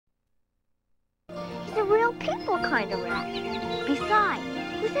real people kind of rat. Besides,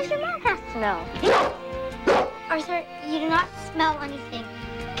 who says your mom has to know? Arthur, you do not smell anything,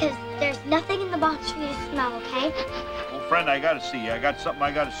 because there's nothing in the box for you to smell, okay? Well, friend, I gotta see you. I got something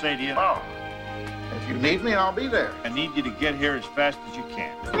I gotta say to you. Oh. If you need me, I'll be there. I need you to get here as fast as you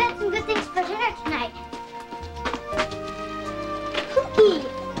can. We have some good things for dinner tonight. Cookie!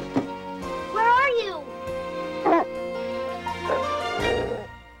 Where are you?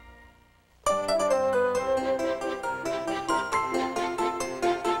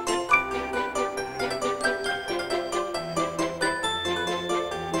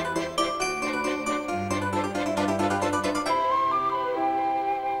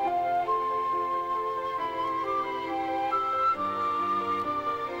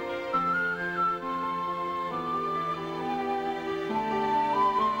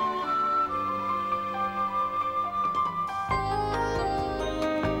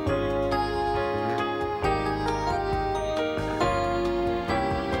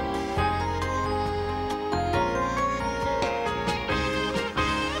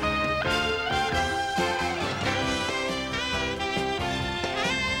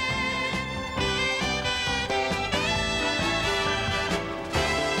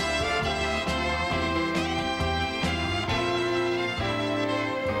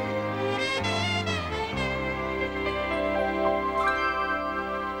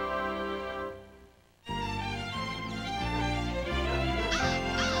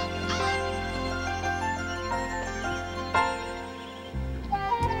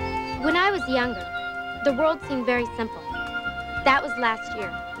 When I was younger, the world seemed very simple. That was last year.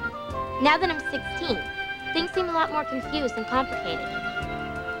 Now that I'm 16, things seem a lot more confused and complicated.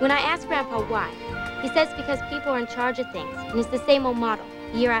 When I ask Grandpa why, he says because people are in charge of things, and it's the same old model,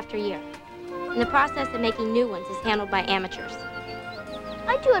 year after year. And the process of making new ones is handled by amateurs.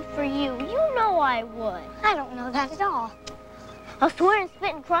 I'd do it for you. You know I would. I don't know that at all. I'll swear and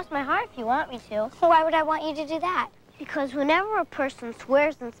spit and cross my heart if you want me to. Why would I want you to do that? Because whenever a person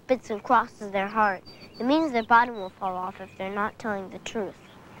swears and spits and crosses their heart, it means their bottom will fall off if they're not telling the truth.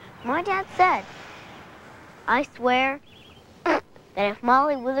 My dad said, I swear that if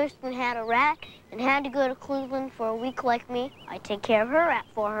Molly Witherspoon had a rat and had to go to Cleveland for a week like me, I'd take care of her rat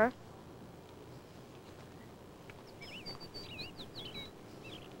for her.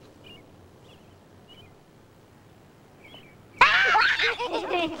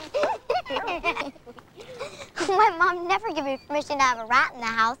 My mom never gave me permission to have a rat in the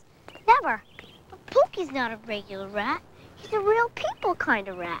house. Never. But Pokey's not a regular rat. He's a real people kind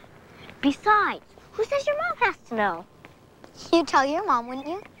of rat. Besides, who says your mom has to know? You'd tell your mom, wouldn't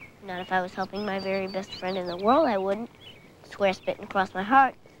you? Not if I was helping my very best friend in the world, I wouldn't. Swear, spit, and cross my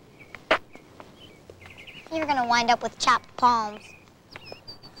heart. You're gonna wind up with chapped palms.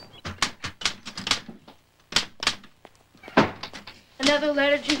 Another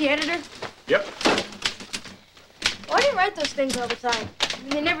letter to the editor? Yep. Why do you write those things all the time? I mean,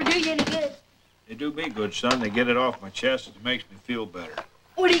 they never do you any good. They do me good, son. They get it off my chest. It makes me feel better.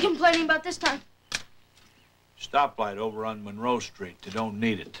 What are you complaining about this time? Stoplight over on Monroe Street. They don't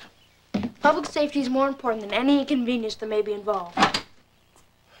need it. Public safety is more important than any inconvenience that may be involved.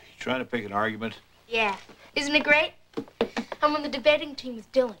 You trying to pick an argument? Yeah. Isn't it great? I'm on the debating team with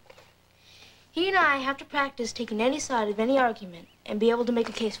Dylan. He and I have to practice taking any side of any argument and be able to make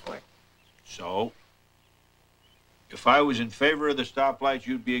a case for it. So? If I was in favor of the stoplight,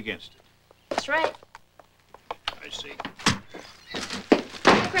 you'd be against it. That's right. I see.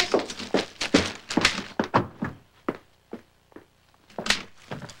 Chris.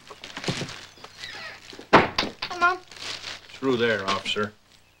 Come on. Through there, officer.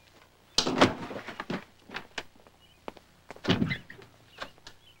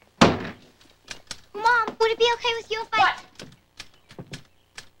 Mom, would it be okay with you if I...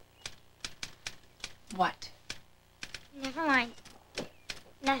 What? Never mind.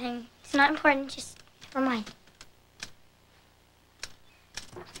 Nothing. It's not important. Just never mind.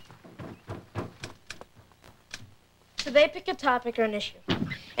 So they pick a topic or an issue.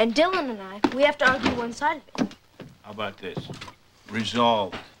 And Dylan and I, we have to argue one side of it. How about this?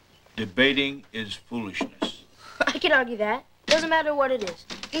 Resolved. Debating is foolishness. I can argue that. Doesn't matter what it is.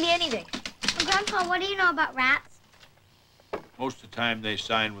 It can be anything. Grandpa, what do you know about rats? Most of the time, they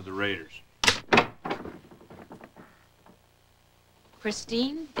sign with the Raiders.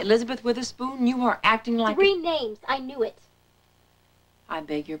 Christine, Elizabeth Witherspoon, you are acting like... 3 names. I knew it. I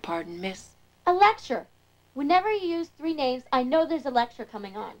beg your pardon, miss. A lecture. Whenever you use 3 names, I know there's a lecture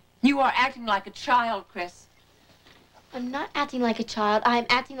coming on. You are acting like a child, Chris. I'm not acting like a child. I'm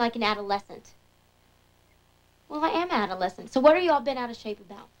acting like an adolescent. Well, I am an adolescent. So what are you all bent out of shape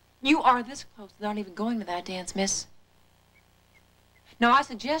about? You are this close without even going to that dance, miss. Now, I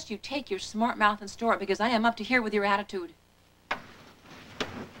suggest you take your smart mouth and store it because I am up to here with your attitude.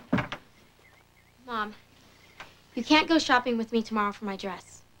 Mom, you can't go shopping with me tomorrow for my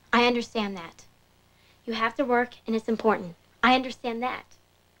dress. I understand that. You have to work, and it's important. I understand that.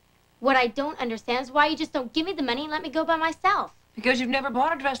 What I don't understand is why you just don't give me the money and let me go by myself. Because you've never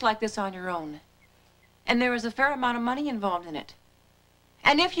bought a dress like this on your own. And there is a fair amount of money involved in it.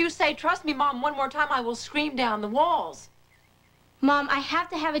 And if you say, trust me, Mom, one more time, I will scream down the walls. Mom, I have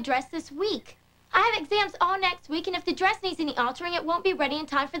to have a dress this week. I have exams all next week, and if the dress needs any altering, it won't be ready in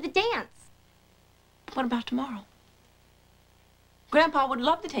time for the dance. What about tomorrow? Grandpa would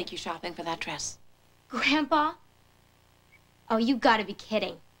love to take you shopping for that dress. Grandpa? Oh, you gotta be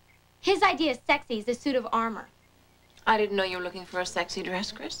kidding. His idea of sexy is a suit of armor. I didn't know you were looking for a sexy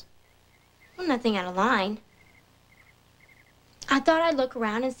dress, Chris. Well, nothing out of line. I thought I'd look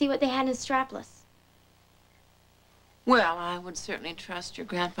around and see what they had in strapless. Well, I would certainly trust your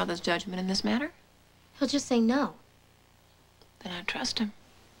grandfather's judgment in this matter. He'll just say no. Then I'd trust him.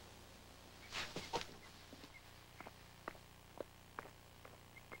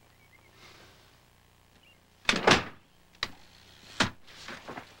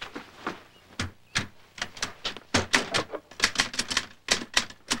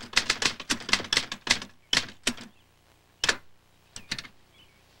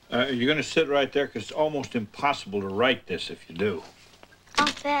 You're going to sit right there because it's almost impossible to write this if you do.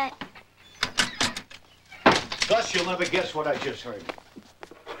 I'll bet. Plus, you'll never guess what I just heard.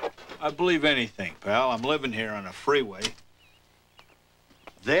 I believe anything, pal. I'm living here on a freeway.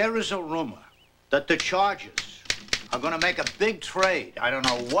 There is a rumor that the Chargers are going to make a big trade. I don't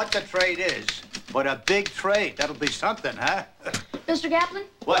know what the trade is, but a big trade. That'll be something, huh? Mr. Kaplan,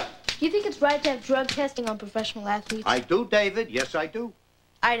 What? do you think it's right to have drug testing on professional athletes? I do, David. Yes, I do.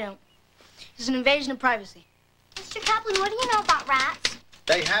 I don't. It's an invasion of privacy. Mr. Kaplan, what do you know about rats?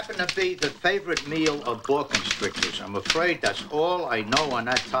 They happen to be the favorite meal of boa constrictors. I'm afraid that's all I know on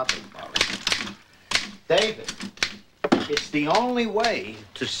that topic, Molly. David, it's the only way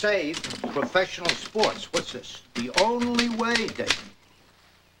to save professional sports. What's this? The only way, David.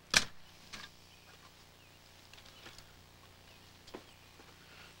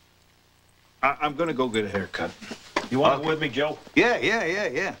 I'm going to go get a haircut. You want it with me, Joe? Yeah. Is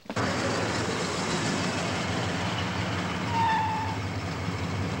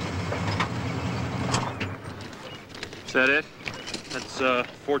that it? That's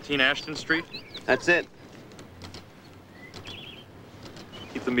 14 Ashton Street? That's it.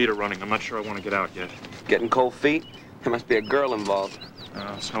 Keep the meter running. I'm not sure I want to get out yet. Getting cold feet? There must be a girl involved.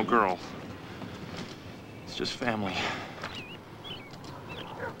 It's no girl. It's just family.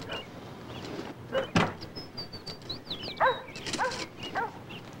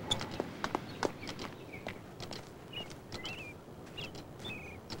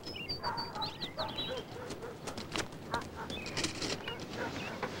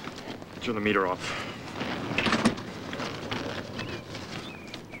 Turn the meter off.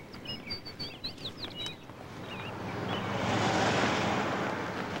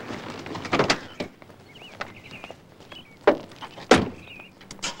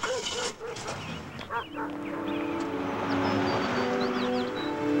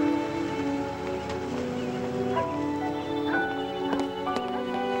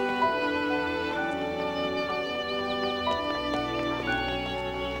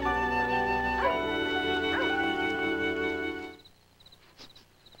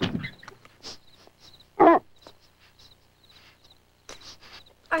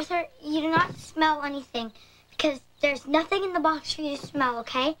 Arthur, you do not smell anything because there's nothing in the box for you to smell,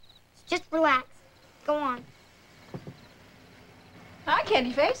 okay? Just relax. Go on. Hi,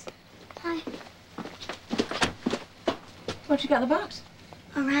 Candy Face. Hi. What you got in the box?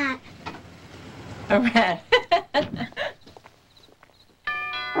 A rat. A rat.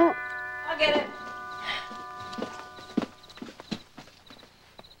 I'll get it.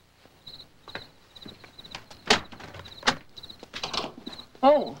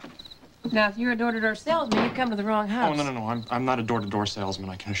 Oh, now if you're a door-to-door salesman, you've come to the wrong house. Oh, no. I'm not a door-to-door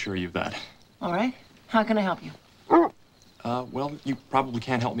salesman, I can assure you of that. All right. How can I help you? Well, you probably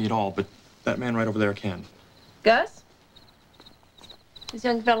can't help me at all, but that man right over there can. Gus? This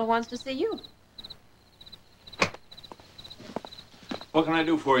young fellow wants to see you. What can I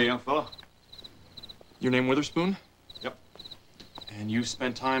do for you, young fella? Your name Witherspoon? Yep. And you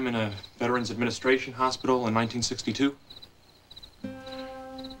spent time in a Veterans Administration hospital in 1962?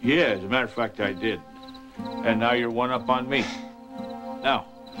 Yeah, as a matter of fact, I did. And now you're one up on me. Now,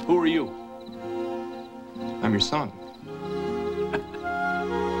 who are you? I'm your son.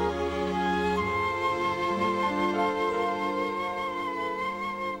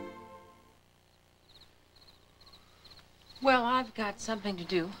 I've got something to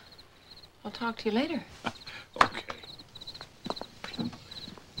do. I'll talk to you later. Okay.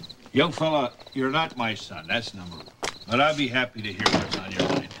 Young fella, you're not my son, that's number one. But I'll be happy to hear what's on your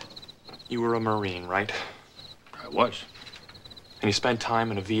mind. You were a Marine, right? I was. And you spent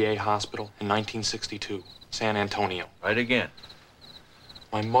time in a VA hospital in 1962, San Antonio. Right again.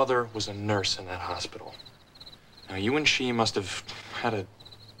 My mother was a nurse in that hospital. Now, you and she must have had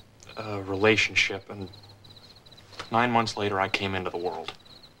a relationship, and 9 months later, I came into the world.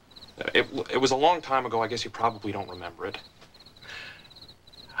 It was a long time ago. I guess you probably don't remember it.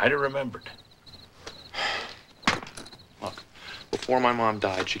 I'd have remembered. Look, before my mom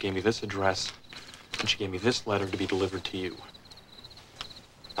died, she gave me this address, and she gave me this letter to be delivered to you.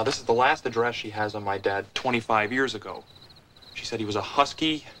 Now, this is the last address she has on my dad 25 years ago. She said he was a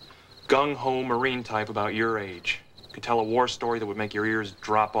husky, gung-ho Marine type about your age. Could tell a war story that would make your ears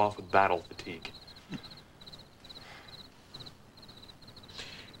drop off with battle fatigue.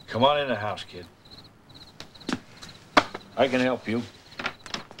 Come on in the house, kid. I can help you.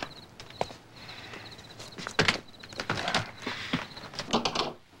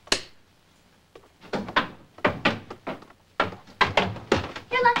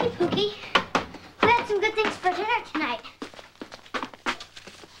 You're lucky, Pookie. We had some good things for dinner tonight.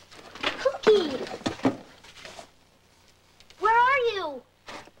 Pookie! Where are you?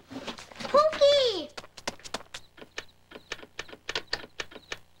 Pookie!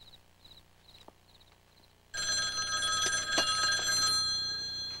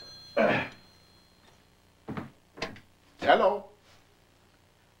 Hello.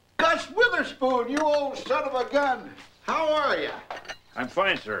 Gus Witherspoon, you old son of a gun. How are you? I'm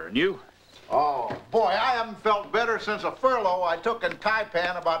fine, sir. And you? Oh, boy, I haven't felt better since a furlough I took in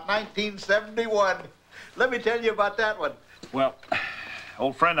Taipan about 1971. Let me tell you about that one. Well,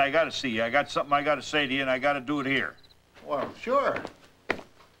 old friend, I got to see you. I got something I got to say to you, and I got to do it here. Well, sure.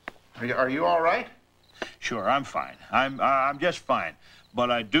 Are you all right? Sure, I'm fine. I'm just fine.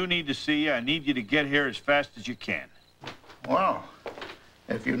 But I do need to see you. I need you to get here as fast as you can. Well,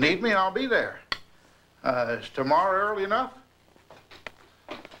 if you need me, I'll be there. Is tomorrow early enough?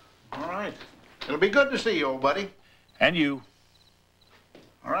 All right. It'll be good to see you, old buddy. And you.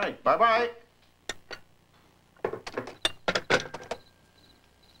 All right. Bye-bye.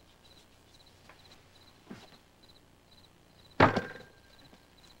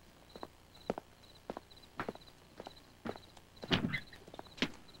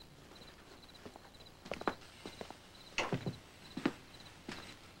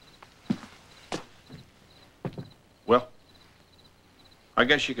 Well, I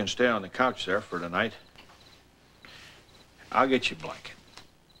guess you can stay on the couch there for tonight. I'll get you a blanket.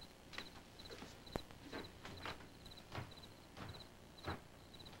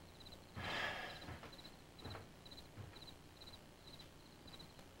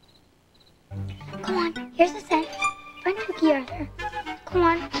 Come on, here's the scent. Find Pookie, Arthur. Come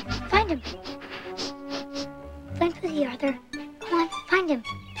on, find him. Find Pookie, Arthur. Come on, find him.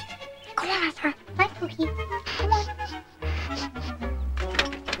 Come on, Arthur. Find Pookie. Come on.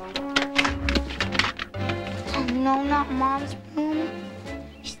 Oh, no, not Mom's room.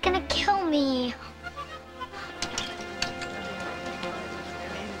 She's gonna kill me.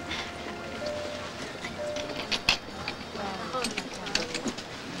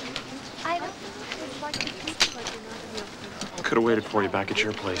 Could have waited for you back at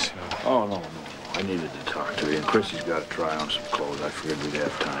your place, you know. Oh, no. I needed to talk to you. And Chrissy's got to try on some clothes. I figured we'd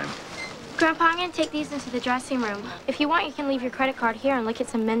have time. Grandpa, I'm gonna take these into the dressing room. If you want, you can leave your credit card here and look at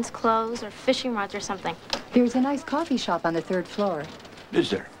some men's clothes or fishing rods or something. There's a nice coffee shop on the 3rd floor. Is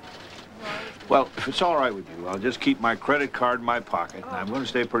there? Well, if it's all right with you, I'll just keep my credit card in my pocket, and I'm going to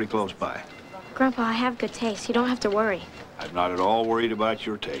stay pretty close by. Grandpa, I have good taste. You don't have to worry. I'm not at all worried about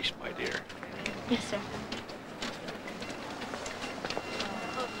your taste, my dear. Yes, sir.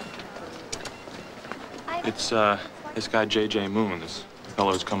 It's, this guy J.J. Moon, this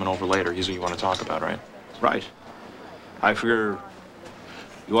fellow who's coming over later. He's who you want to talk about, right? Right. I figure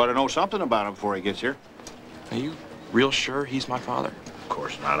you ought to know something about him before he gets here. Are you real sure he's my father? Of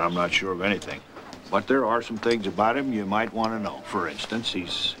course not. I'm not sure of anything. But there are some things about him you might want to know. For instance,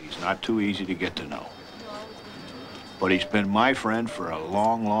 he's not too easy to get to know. But he's been my friend for a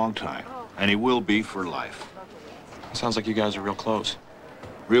long, long time. And he will be for life. Sounds like you guys are real close.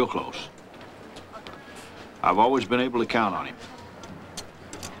 Real close. I've always been able to count on him.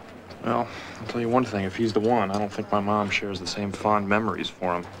 Well, I'll tell you one thing. If he's the one, I don't think my mom shares the same fond memories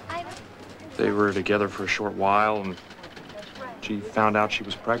for him. They were together for a short while, and she found out she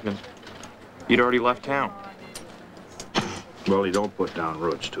was pregnant. He'd already left town. Well, he don't put down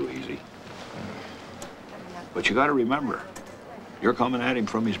roots too easy. But you got to remember, You're coming at him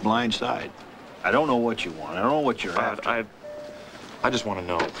from his blind side. I don't know what you want. I don't know what you're after. I just want to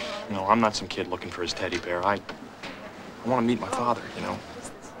know. You know, I'm not some kid looking for his teddy bear. I want to meet my father, you know.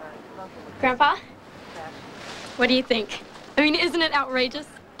 Grandpa, what do you think? I mean, isn't it outrageous?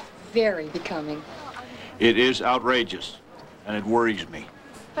 Very becoming. It is outrageous, and it worries me.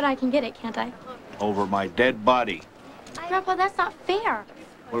 But I can get it, can't I? Over my dead body. Grandpa, that's not fair.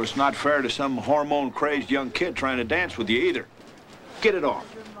 Well, it's not fair to some hormone-crazed young kid trying to dance with you either. Get it off.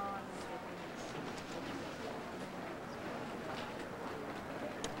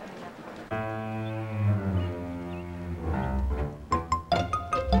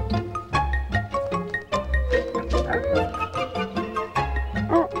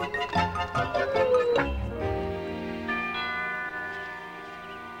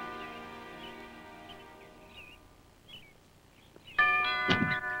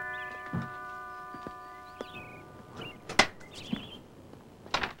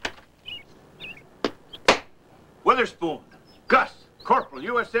 Witherspoon, Gus, Corporal,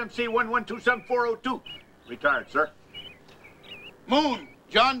 USMC 1127402. Retired, sir. Moon,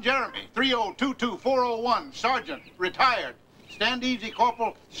 John Jeremy, 3022401, Sergeant, retired. Stand easy,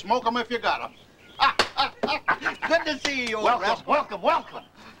 Corporal. Smoke 'em if you got 'em. Good to see you, old rascal. Welcome.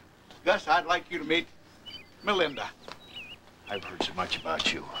 Gus, I'd like you to meet Melinda. I've heard so much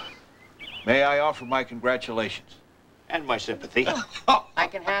about you. May I offer my congratulations and my sympathy? I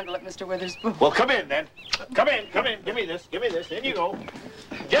can handle it, Mr. Witherspoon. Well, come in, then. Come in. Give me this. In you go.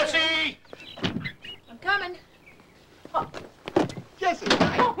 Jesse! I'm coming. Jesse.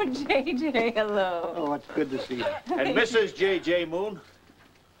 Oh, JJ, hello. Oh, it's good to see you. And Mrs. J.J. Moon.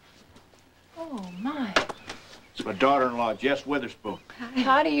 Oh, my. It's my daughter-in-law, Jess Witherspoon.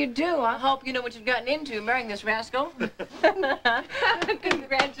 How do you do? I hope you know what you've gotten into, marrying this rascal.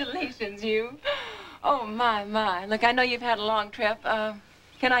 Congratulations, you. Oh, my. Look, I know you've had a long trip.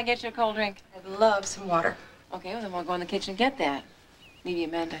 Can I get you a cold drink? I'd love some water. Okay, well, then we'll go in the kitchen and get that. Leave you,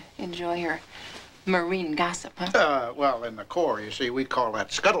 Amanda. Enjoy your marine gossip, huh? Well, in the Corps, you see, we call that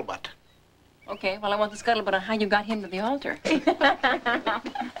scuttlebutt. Okay, well, I want the scuttlebutt on how you got him to the altar.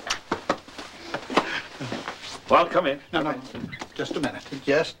 Well, come in. No. Just a minute.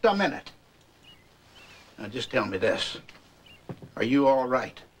 Just a minute. Now, just tell me this. Are you all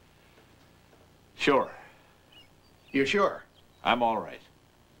right? Sure. You're sure? I'm all right.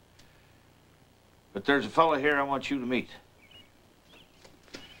 But there's a fellow here I want you to meet.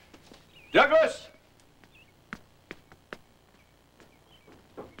 Douglas!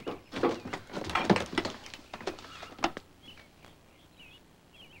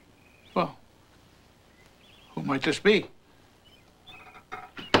 Well, who might this be?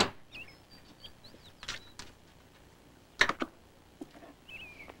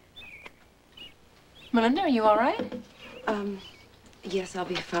 Melinda, are you all right? Yes, I'll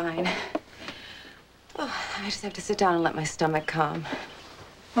be fine. Oh, I just have to sit down and let my stomach calm.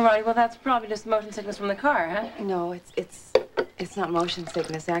 All right, well, that's probably just motion sickness from the car, huh? No, it's not motion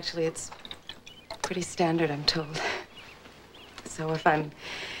sickness. Actually, it's pretty standard, I'm told. So if I'm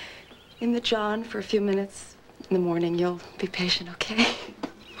in the John for a few minutes in the morning, you'll be patient, okay?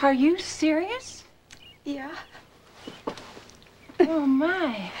 Are you serious? Yeah. Oh,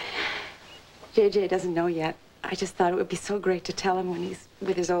 my. JJ doesn't know yet. I just thought it would be so great to tell him when he's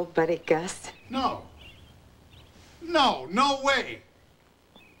with his old buddy, Gus. No, no way.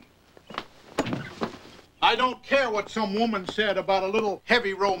 I don't care what some woman said about a little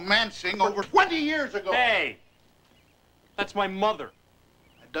heavy romancing over 20 years ago. Hey! That's my mother.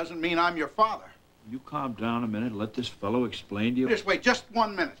 That doesn't mean I'm your father. You calm down a minute and let this fellow explain to you. Just wait, just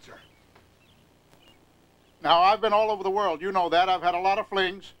 1 minute, sir. Now, I've been all over the world. You know that. I've had a lot of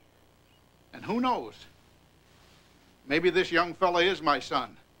flings. And who knows? Maybe this young fella is my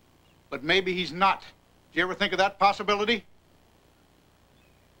son. But maybe he's not. Did you ever think of that possibility?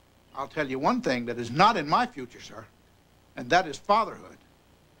 I'll tell you one thing that is not in my future, sir. And that is fatherhood.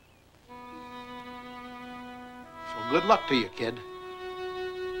 So good luck to you, kid.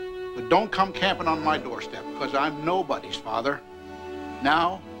 But don't come camping on my doorstep, because I'm nobody's father.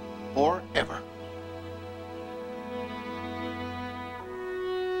 Now or ever.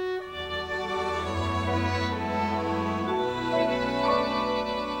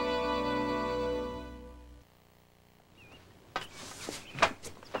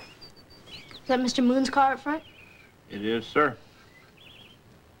 Is that Mr. Moon's car up front? It is, sir.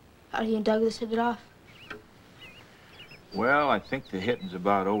 How he and Douglas hit it off? Well, I think the hitting's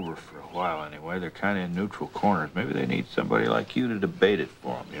about over for a while anyway. They're kind of in neutral corners. Maybe they need somebody like you to debate it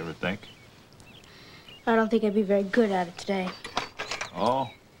for them. You ever think? I don't think I'd be very good at it today. Oh?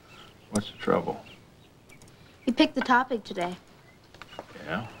 What's the trouble? We picked the topic today.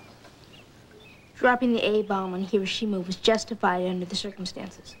 Yeah? Dropping the A-bomb on Hiroshima was justified under the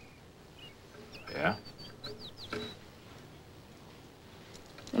circumstances. Yeah?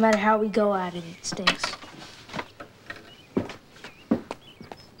 No matter how we go at it, it stinks.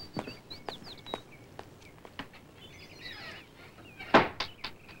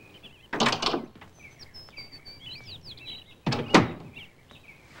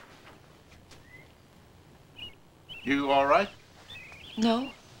 You all right?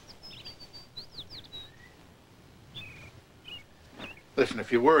 No. Listen,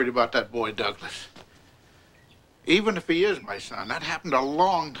 if you're worried about that boy, Douglas, even if he is my son, that happened a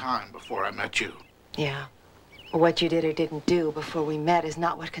long time before I met you. Yeah. What you did or didn't do before we met is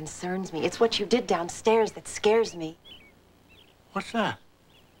not what concerns me. It's what you did downstairs that scares me. What's that?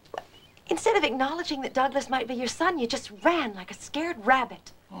 Instead of acknowledging that Douglas might be your son, you just ran like a scared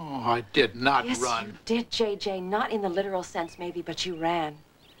rabbit. Oh, I did not Yes, run. you did, JJ. Not in the literal sense, maybe, but you ran.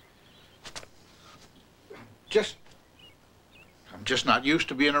 I'm just not used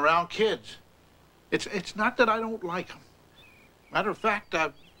to being around kids. It's not that I don't like them. Matter of fact,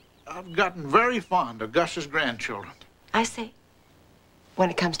 I've gotten very fond of Gus's grandchildren. I say, when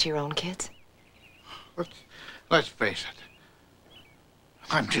it comes to your own kids. Let's face it.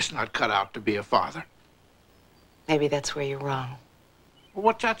 I'm just not cut out to be a father. Maybe that's where you're wrong. Well,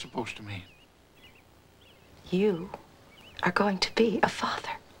 what's that supposed to mean? You are going to be a father,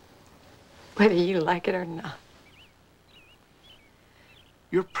 whether you like it or not.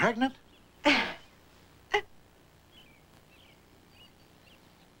 You're pregnant? Well,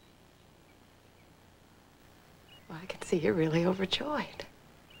 I can see you're really overjoyed.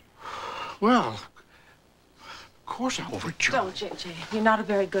 Well, of course I'm overjoyed. Don't, JJ. You're not a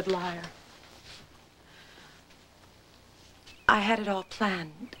very good liar. I had it all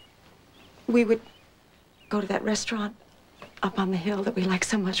planned. We would go to that restaurant up on the hill that we like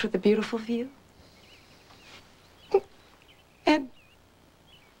so much with the beautiful view. And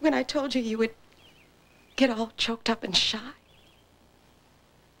when I told you, you would get all choked up and shy.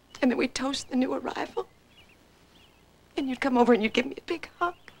 And then we'd toast the new arrival. And you'd come over and you'd give me a big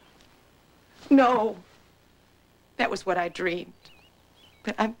hug. No, that was what I dreamed.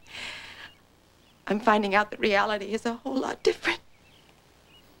 But I'm finding out that reality is a whole lot different.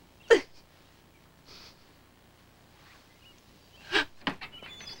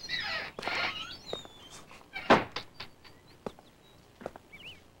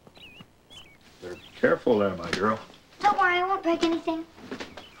 Careful there, my girl. Don't worry, I won't break anything.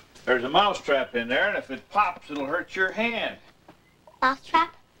 There's a mouse trap in there, and if it pops, it'll hurt your hand. Mouse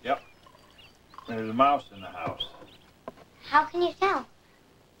trap? Yep. There's a mouse in the house. How can you tell?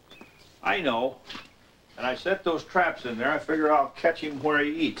 I know. And I set those traps in there. I figure I'll catch him where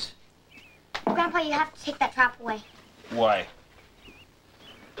he eats. Grandpa, you have to take that trap away. Why?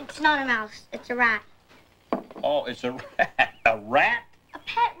 It's not a mouse, it's a rat. Oh, it's a rat. A rat? A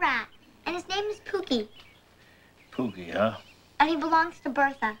pet rat. And his name is Pookie. Pookie, huh? And he belongs to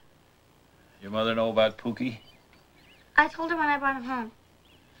Bertha. Your mother know about Pookie? I told her when I brought him home.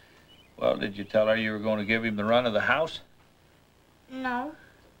 Well, did you tell her you were going to give him the run of the house? No.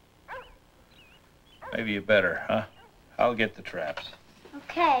 Maybe you better, huh? I'll get the traps.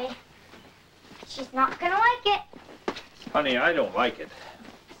 Okay. She's not gonna like it. Honey, I don't like it.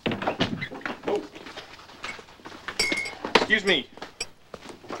 Oh. Excuse me.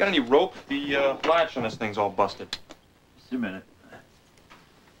 Got any rope? The latch on this thing's all busted. Just a minute.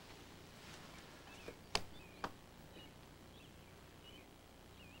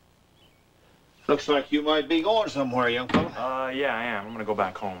 Looks like you might be going somewhere, young fella. Yeah, I am. I'm gonna go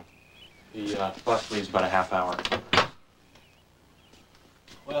back home. The bus leaves about a half hour.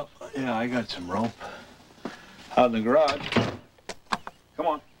 Well, yeah, I got some rope. Out in the garage. Come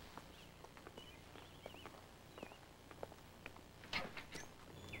on.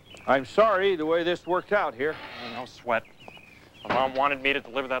 I'm sorry the way this worked out here. No sweat. My mom wanted me to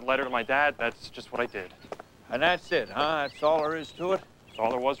deliver that letter to my dad. That's just what I did. And that's it, huh? That's all there is to it? That's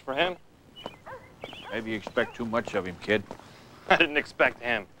all there was for him. Maybe you expect too much of him, kid. I didn't expect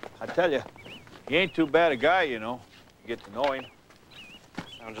him. I tell you, he ain't too bad a guy, you know. You get to know him.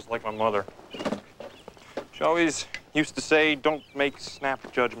 Sound just like my mother. She always used to say, don't make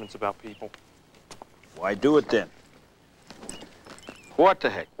snap judgments about people. Why do it then? What the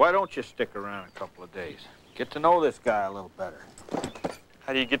heck? Why don't you stick around a couple of days? Get to know this guy a little better.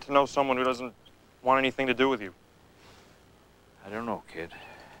 How do you get to know someone who doesn't want anything to do with you? I don't know, kid.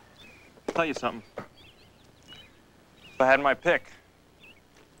 I'll tell you something. If I had my pick,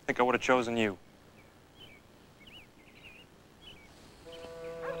 I think I would have chosen you.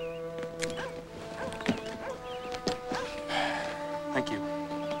 Thank you.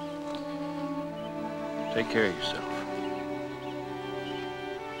 care of yourself.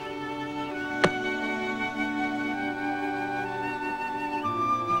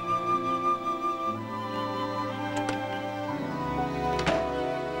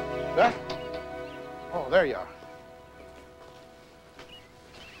 Gus? Oh, there you are.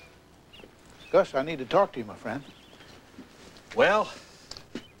 Gus, I need to talk to you, my friend. Well,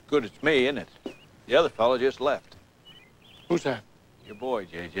 good it's me, isn't it? The other fellow just left. Who's that? Your boy,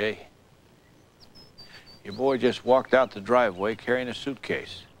 JJ. Your boy just walked out the driveway carrying a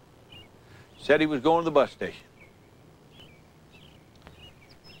suitcase. Said he was going to the bus station.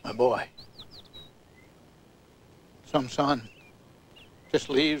 My boy. Some son just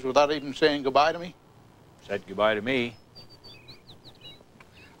leaves without even saying goodbye to me? Said goodbye to me.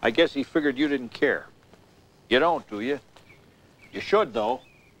 I guess he figured you didn't care. You don't, do you? You should, though.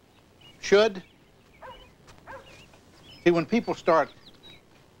 Should? See, when people start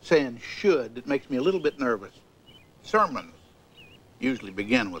saying should, it makes me a little bit nervous. Sermons usually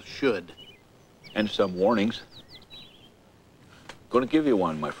begin with should. And some warnings. Gonna give you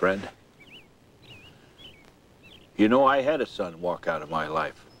one, my friend. You know, I had a son walk out of my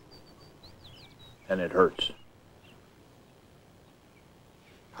life. And it hurts.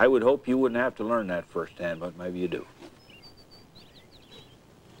 I would hope you wouldn't have to learn that firsthand, but maybe you do.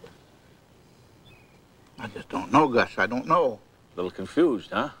 I just don't know, Gus. I don't know. A little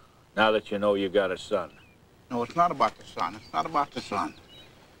confused, huh? Now that you know you got a son. No, it's not about the son. It's not about the son.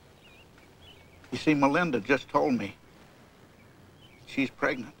 You see, Melinda just told me she's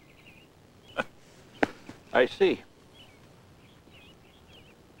pregnant. I see.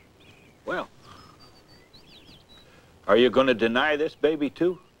 Well, are you going to deny this baby,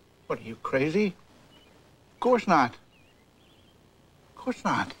 too? What, are you crazy? Of course not. Of course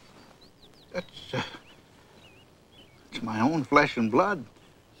not. It's my own flesh and blood.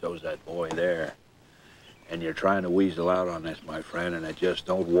 So's that boy there. And you're trying to weasel out on this, my friend, and it just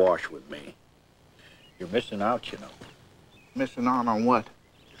don't wash with me. You're missing out, you know. Missing out on what?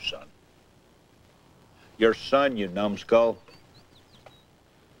 Your son. Your son, you numbskull.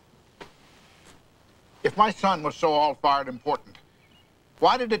 If my son was so all-fired important,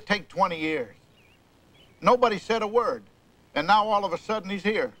 why did it take 20 years? Nobody said a word, and now all of a sudden he's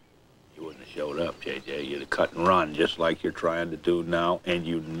here. You wouldn't have showed up, JJ. You'd have cut and run just like you're trying to do now, and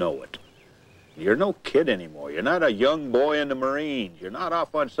you know it. You're no kid anymore. You're not a young boy in the Marines. You're not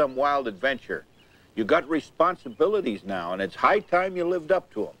off on some wild adventure. You got responsibilities now, and it's high time you lived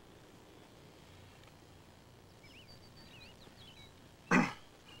up to them.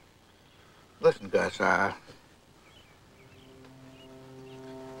 Listen, Gus,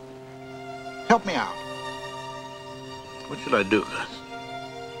 help me out. What should I do, Gus?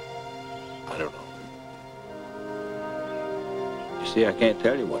 I don't know. You see, I can't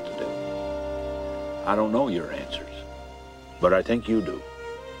tell you what to do. I don't know your answers, but I think you do.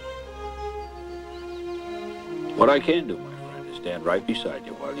 What I can do, my friend, is stand right beside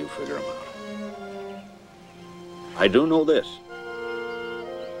you while you figure them out. I do know this.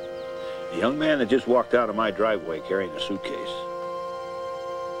 The young man that just walked out of my driveway carrying a suitcase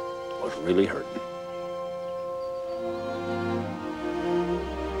was really hurting.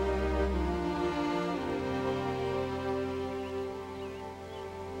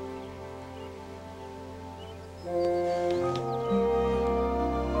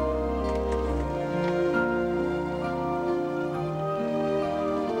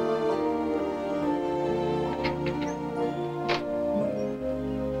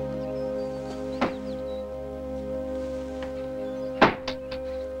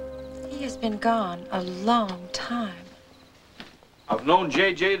 Been gone a long time. I've known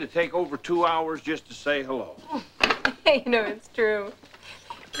JJ to take over 2 hours just to say hello. Hey, you know, it's true.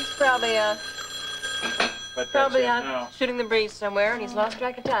 He's probably, shooting the breeze somewhere, and he's lost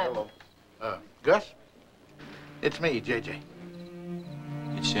track of time. Hello. Gus? It's me, JJ.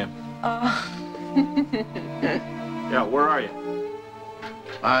 It's him. Oh. Yeah, where are you?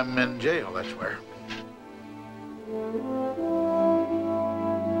 I'm in jail, that's where.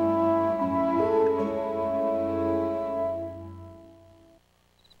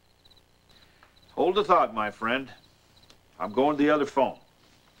 Hold the thought, my friend. I'm going to the other phone.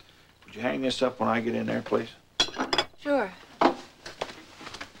 Would you hang this up when I get in there, please? Sure.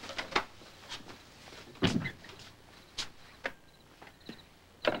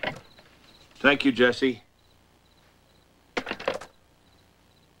 Thank you, Jesse.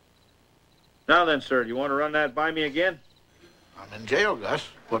 Now then, sir, do you want to run that by me again? I'm in jail, Gus.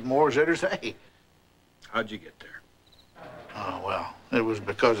 What more is there to say? How'd you get there? Oh, well, it was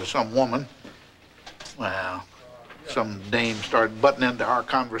because of some woman. Well, some dame started butting into our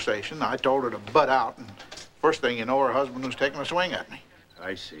conversation. I told her to butt out, and First thing you know, her husband was taking a swing at me.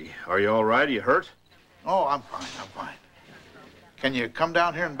 I see. Are you all right? Are you hurt? Oh, I'm fine, I'm fine. Can you come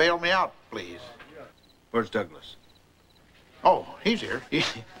down here and bail me out, please? Where's Douglas? Oh, he's here.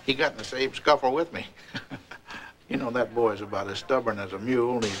 He got in the same scuffle with me. You know, that boy's about as stubborn as a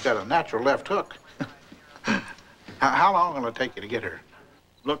mule, and he's got a natural left hook. How long will it take you to get here?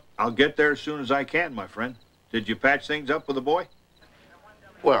 Look, I'll get there as soon as I can, my friend. Did you patch things up with the boy?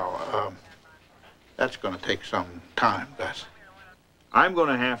 Well, that's going to take some time, Gus. I'm going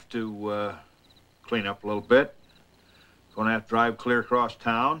to have to clean up a little bit. Going to have to drive clear across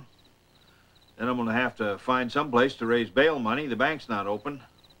town. Then I'm going to have to find some place to raise bail money. The bank's not open.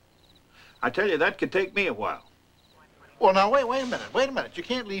 I tell you, that could take me a while. Well, now, wait a minute. You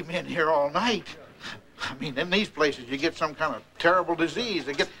can't leave me in here all night. I mean, in these places, you get some kind of terrible disease.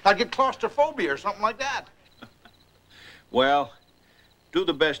 I'd get claustrophobia or something like that. Well, do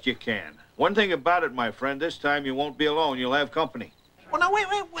the best you can. One thing about it, my friend, this time you won't be alone. You'll have company. Well, now, wait.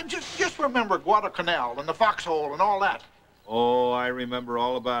 Just remember Guadalcanal and the foxhole and all that. Oh, I remember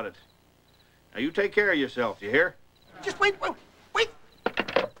all about it. Now, you take care of yourself, you hear? Just wait.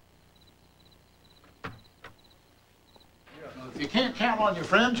 If you can't count on your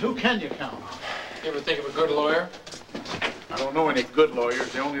friends, who can you count on? You ever think of a good lawyer? I don't know any good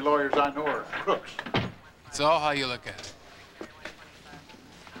lawyers. The only lawyers I know are crooks. It's all how you look at it.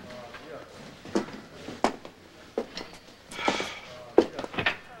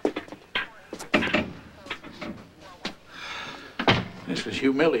 This is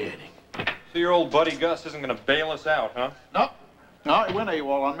humiliating. So your old buddy Gus isn't going to bail us out, huh? No, he went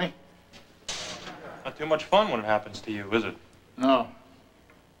AWOL on me. Not too much fun when it happens to you, is it? No.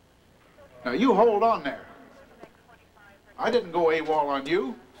 Now, you hold on there. I didn't go AWOL on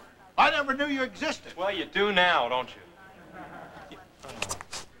you. I never knew you existed. Well, you do now, don't you?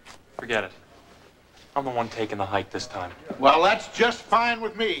 Forget it. I'm the one taking the hike this time. Well, that's just fine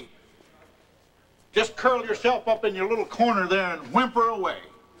with me. Just curl yourself up in your little corner there and whimper away.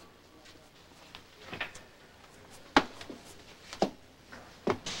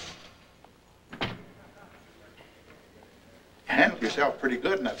 You handled yourself pretty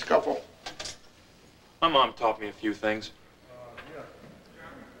good in that scuffle. My mom taught me a few things.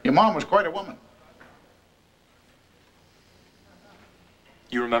 Your mom was quite a woman.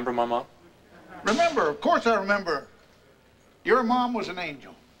 You remember my mom? Remember, of course I remember. Your mom was an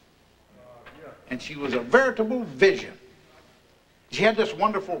angel. And she was a veritable vision. She had this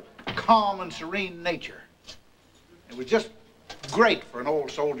wonderful, calm and serene nature. It was just great for an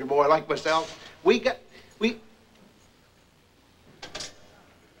old soldier boy like myself.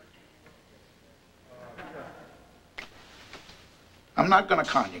 I'm not going to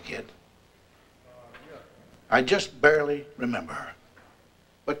con you, kid. I just barely remember her.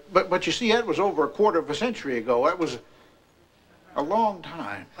 But you see, that was over a quarter of a century ago. That was a long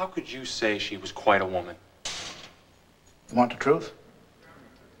time. How could you say she was quite a woman? You want the truth?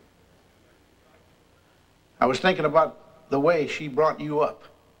 I was thinking about the way she brought you up.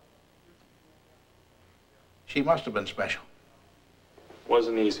 She must have been special.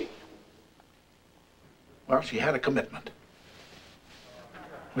 Wasn't easy. Well, she had a commitment,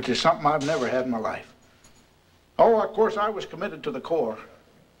 which is something I've never had in my life. Oh, of course, I was committed to the Corps.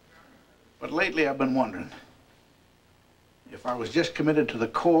 But lately I've been wondering if I was just committed to the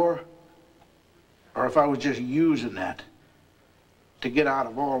Corps or if I was just using that to get out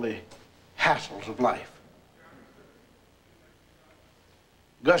of all the hassles of life.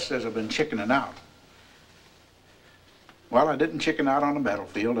 Gus says I've been chickening out. Well, I didn't chicken out on the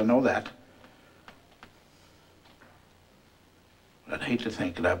battlefield, I know that. But I'd hate to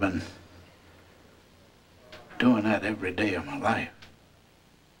think that I've been doing that every day of my life.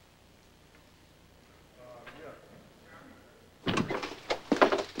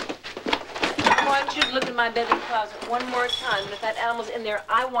 I want you to look in my bedroom closet one more time, and if that animal's in there,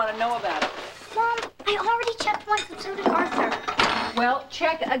 I want to know about it. Mom, I already checked once, and so did Arthur. Well,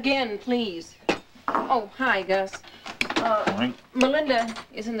 check again, please. Oh, hi, Gus. Melinda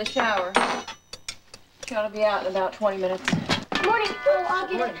is in the shower. She ought to be out in about 20 minutes. Morning. Oh, I'll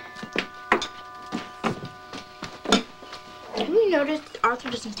get it. Have you noticed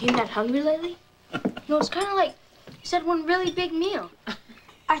Arthur doesn't seem that hungry lately? No, it's kind of like he's had one really big meal.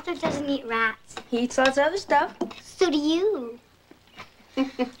 Arthur doesn't eat rats. He eats lots of other stuff. So do you.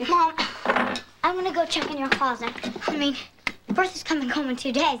 Mom, I'm gonna go check in your closet. I mean, Bertha's coming home in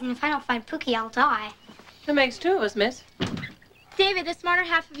 2 days, and if I don't find Pookie, I'll die. That makes two of us, miss. David, the smarter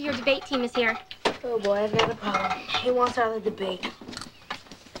half of your debate team is here. Oh, boy, I've got a problem. He wants out of the debate.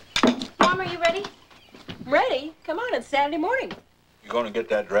 Mom, are you ready? Ready? Come on, it's Saturday morning. You going to get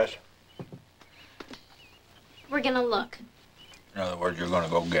that dress? We're gonna look. In other words, you're gonna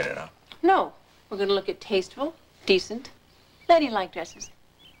go get it, huh? No, we're gonna look at tasteful, decent, ladylike dresses.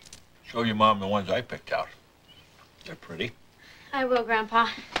 Show your mom the ones I picked out. They're pretty. I will, Grandpa.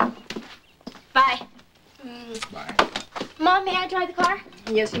 Bye. Bye. Mom, may I drive the car?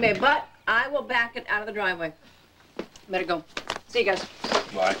 Yes, you may, but I will back it out of the driveway. Better go. See you guys.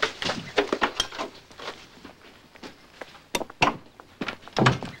 Bye.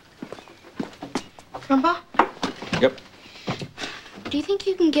 Grandpa, Yep. do you think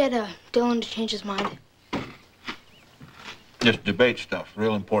you can get Dylan to change his mind? This debate stuff's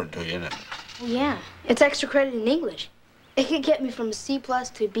real important to you, isn't it? Well, yeah. It's extra credit in English. It could get me from a C+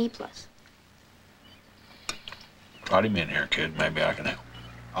 to a B+. Brought him in here, kid. Maybe I can help.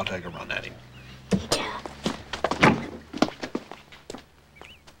 I'll take a run at him.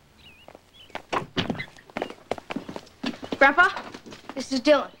 Grandpa, this is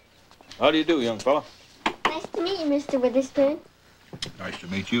Dylan. How do you do, young fella? Nice to meet you, Mr. Witherspoon. Nice to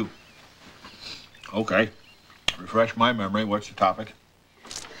meet you. Okay. Refresh my memory. What's the topic?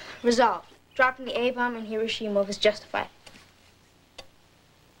 Resolve. Dropping the A-bomb in Hiroshima was justified.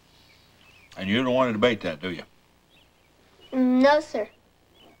 And you don't want to debate that, do you? No, sir.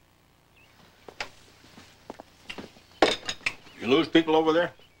 You lose people over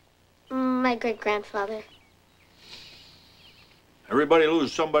there? My great-grandfather. Everybody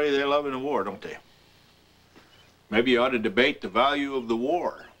loses somebody they love in a war, don't they? Maybe you ought to debate the value of the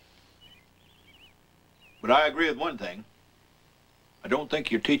war. But I agree with one thing. I don't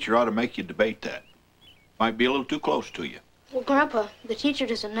think your teacher ought to make you debate that. Might be a little too close to you. Well, Grandpa, the teacher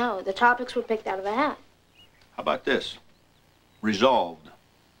doesn't know. The topics were picked out of a hat. How about this? Resolved.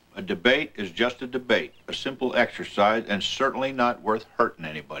 A debate is just a debate, a simple exercise, and certainly not worth hurting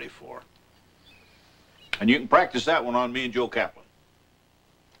anybody for. And you can practice that one on me and Joe Kaplan.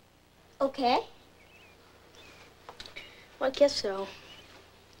 Okay. Well, I guess so.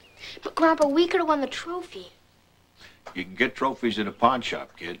 But, Grandpa, we could have won the trophy. You can get trophies at a pawn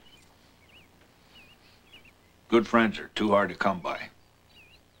shop, kid. Good friends are too hard to come by.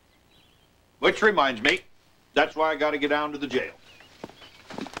 Which reminds me, that's why I got to get down to the jail.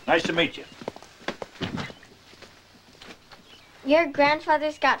 Nice to meet you. Your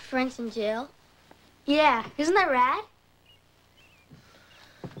grandfather's got friends in jail? Yeah, isn't that rad?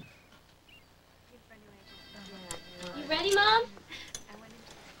 You ready, Mom?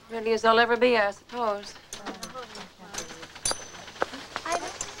 Ready as I'll ever be, I suppose.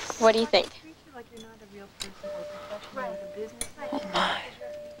 What do you think? Oh, my.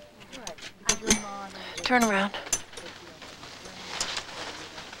 Turn around.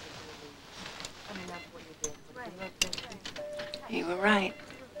 You were right.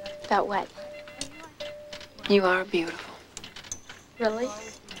 About what? You are beautiful. Really?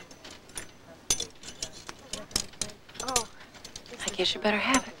 I guess you better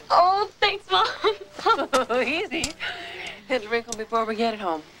have it. Oh, thanks, Mom. Oh, easy. It'll wrinkle before we get it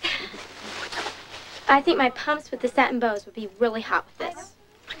home. I think my pumps with the satin bows would be really hot with this.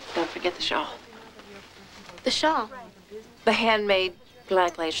 Don't forget the shawl. The shawl? The handmade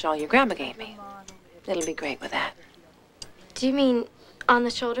black lace shawl your grandma gave me. It'll be great with that. Do you mean on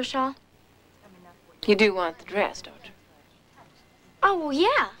the shoulder shawl? You do want the dress, don't you? Oh, well,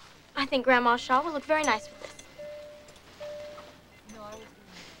 yeah. I think Grandma's shawl will look very nice with this.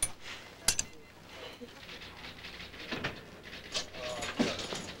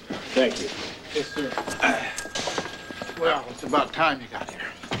 Thank you. Yes, sir. Well, it's about time you got here.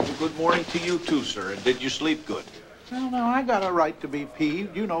 Well, good morning to you too, sir. And did you sleep good? No, I got a right to be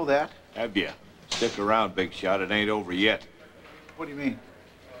peeved. You know that. Have you? Stick around, big shot. It ain't over yet. What do you mean?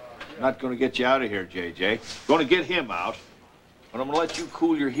 Not gonna get you out of here, JJ. Gonna get him out. But I'm gonna let you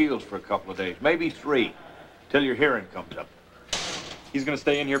cool your heels for a couple of days, maybe 3, till your hearing comes up. He's gonna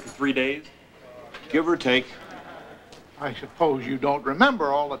stay in here for 3 days? Give or take. I suppose you don't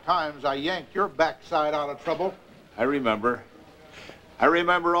remember all the times I yanked your backside out of trouble. I remember. I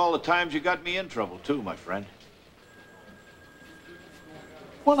remember all the times you got me in trouble, too, my friend.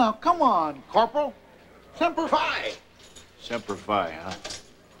 Well, now, come on, Corporal. Semper Fi. Semper Fi, huh?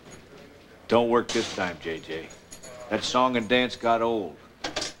 Don't work this time, JJ. That song and dance got old.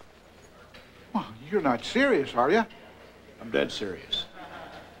 Well, you're not serious, are you? I'm dead serious.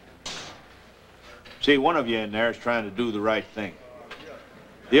 See, one of you in there is trying to do the right thing.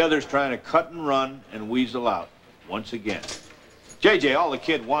 The other's trying to cut and run and weasel out, once again. JJ, all the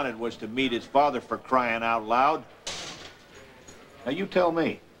kid wanted was to meet his father, for crying out loud. Now, you tell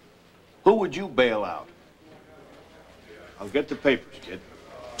me, who would you bail out? I'll get the papers, kid.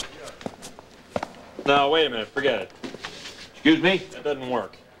 No, wait a minute. Forget it. Excuse me? That doesn't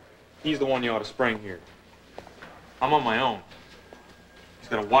work. He's the one you ought to spring here. I'm on my own. He's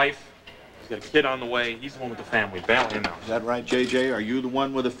got a wife. He's got a kid on the way. He's the one with the family. Bail him out. Is that right, JJ? Are you the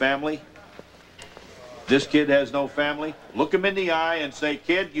one with a family? This kid has no family? Look him in the eye and say,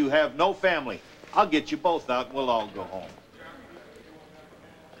 kid, you have no family. I'll get you both out and we'll all go home.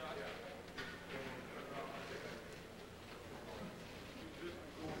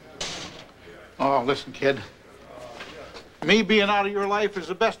 Oh, listen, kid. Me being out of your life is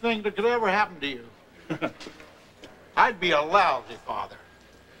the best thing that could ever happen to you. I'd be a lousy father.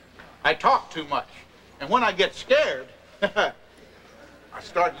 I talk too much. And when I get scared, I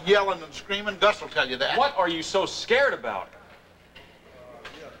start yelling and screaming. Gus will tell you that. What are you so scared about?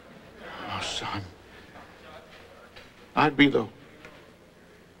 Oh, son. I'd be the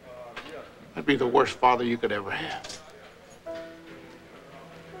worst father you could ever have.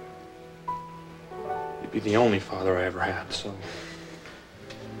 You'd be the only father I ever had, so...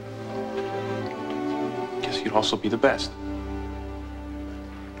 guess you'd also be the best.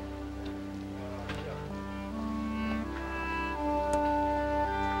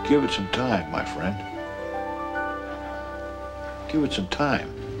 Give it some time, my friend. Give it some time.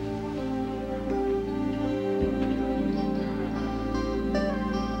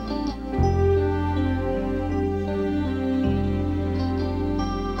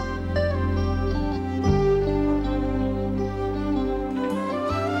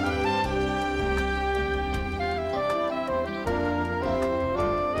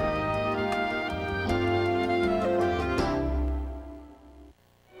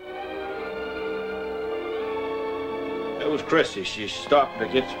 That was Chrissy. She stopped to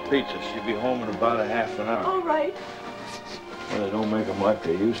get some pizza. She'll be home in about a half an hour. All right. Well, they don't make them like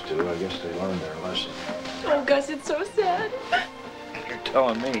they used to. I guess they learned their lesson. Oh, Gus, it's so sad. You're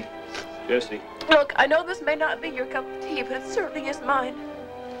telling me, Jesse. Look, I know this may not be your cup of tea, but it certainly is mine.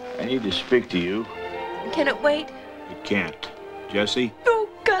 I need to speak to you. Can it wait? It can't. Jesse? Oh,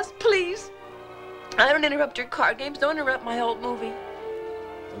 Gus, please. I don't interrupt your card games. Don't interrupt my old movie.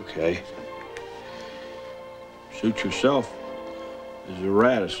 Okay. Suit yourself. There's a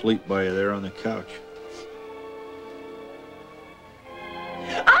rat asleep by you there on the couch.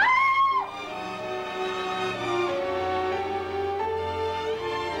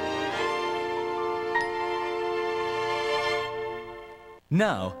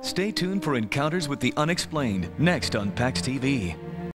 Now, stay tuned for Encounters with the Unexplained, next on PAX TV.